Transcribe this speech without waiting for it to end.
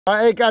All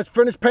right, hey guys,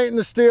 finish painting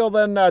the steel,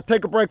 then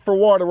take a break for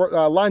water.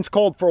 Line's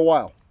cold for a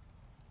while.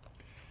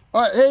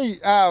 All right, hey,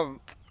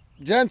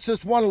 gents,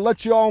 just want to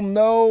let you all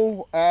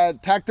know,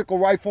 Tactical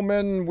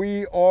Rifleman,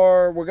 we're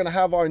going to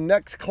have our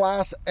next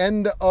class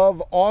end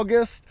of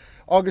August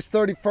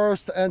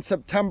 31st and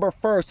September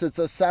 1st. It's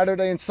a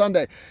Saturday and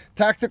Sunday.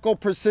 Tactical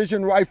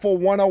Precision Rifle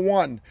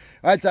 101.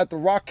 All right, it's at the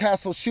Rock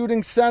Castle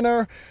Shooting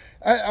Center.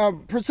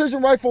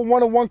 Precision Rifle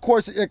 101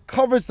 course, it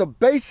covers the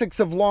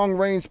basics of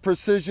long-range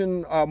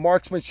precision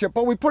marksmanship,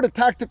 but we put a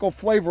tactical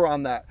flavor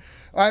on that.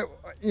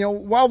 You know,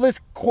 while this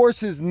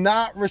course is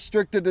not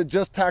restricted to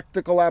just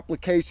tactical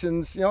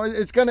applications, you know,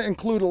 it's going to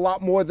include a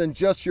lot more than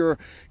just your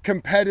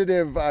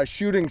competitive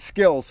shooting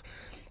skills.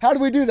 How do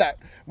we do that?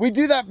 We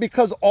do that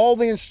because all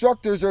the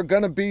instructors are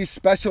going to be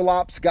special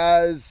ops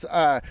guys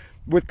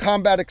with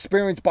combat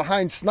experience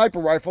behind sniper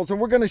rifles, and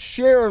we're going to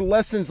share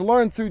lessons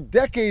learned through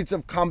decades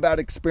of combat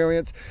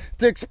experience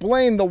to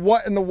explain the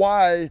what and the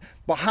why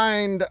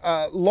behind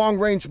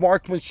long-range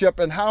marksmanship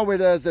and how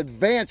it has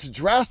advanced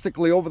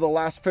drastically over the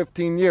last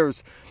 15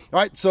 years. All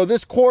right, so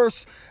this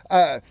course,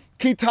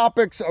 key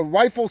topics,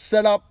 rifle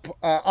setup,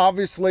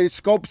 obviously,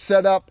 scope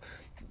setup,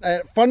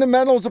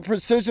 fundamentals of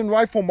precision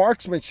rifle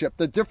marksmanship,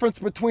 the difference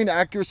between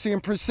accuracy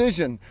and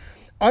precision,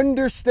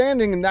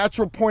 understanding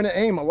natural point of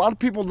aim. A lot of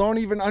people don't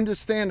even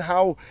understand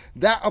how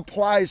that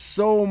applies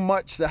so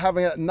much to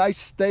having a nice,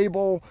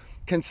 stable,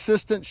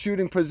 consistent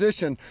shooting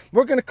position.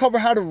 We're going to cover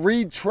how to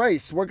read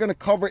trace. We're going to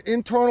cover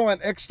internal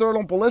and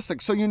external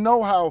ballistics, so you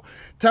know how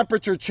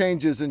temperature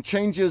changes and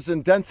changes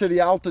in density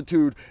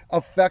altitude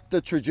affect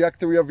the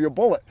trajectory of your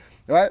bullet.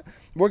 Right?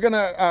 We're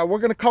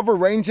gonna cover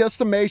range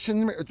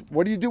estimation.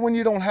 What do you do when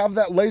you don't have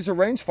that laser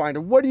rangefinder?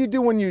 What do you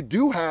do when you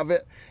do have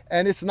it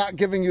and it's not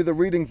giving you the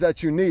readings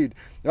that you need?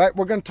 Right?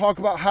 We're going to talk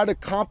about how to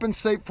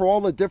compensate for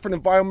all the different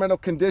environmental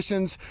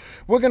conditions.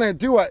 We're going to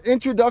do an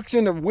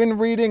introduction of wind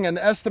reading and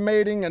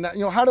estimating, and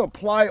you know how to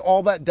apply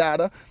all that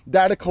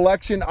data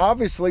collection.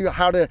 Obviously,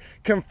 how to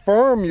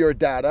confirm your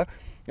data.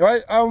 All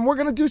right, we're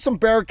going to do some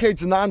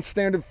barricades,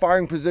 non-standard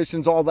firing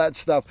positions, all that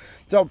stuff.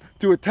 So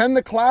to attend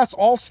the class,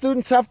 all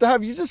students have to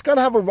have, you just got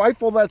to have a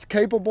rifle that's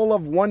capable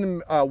of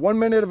 1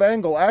 minute of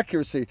angle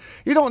accuracy.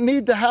 You don't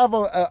need to have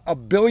a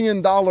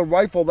billion-dollar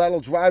rifle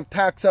that'll drive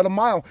tacks at a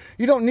mile.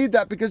 You don't need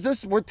that,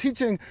 because we're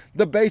teaching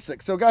the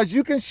basics. So guys,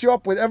 you can show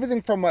up with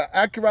everything from an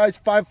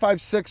accurized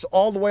 5.56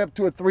 all the way up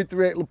to a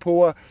 3.38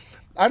 Lapua.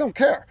 I don't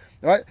care.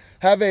 Right?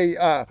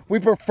 We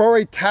prefer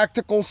a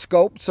tactical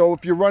scope. So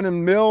if you're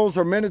running mils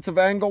or minutes of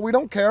angle, we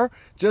don't care.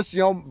 Just, you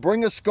know,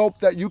 bring a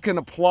scope that you can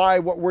apply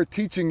what we're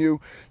teaching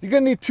you. You're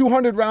going to need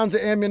 200 rounds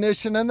of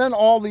ammunition, and then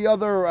all the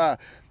other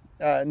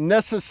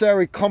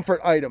necessary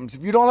comfort items.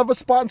 If you don't have a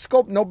spot and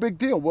scope, no big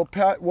deal. We'll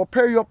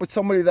pair you up with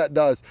somebody that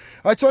does.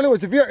 All right. So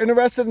anyways, if you're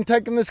interested in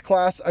taking this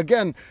class,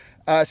 again,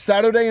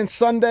 Saturday and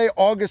Sunday,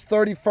 August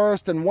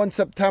 31st and 1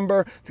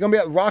 September. It's going to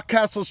be at Rock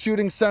Castle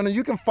Shooting Center.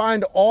 You can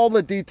find all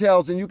the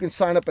details, and you can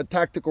sign up at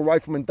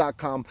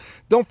tacticalrifleman.com.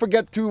 Don't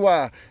forget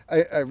to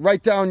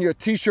write down your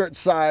t-shirt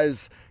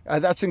size.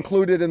 That's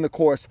included in the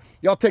course.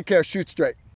 Y'all take care. Shoot straight.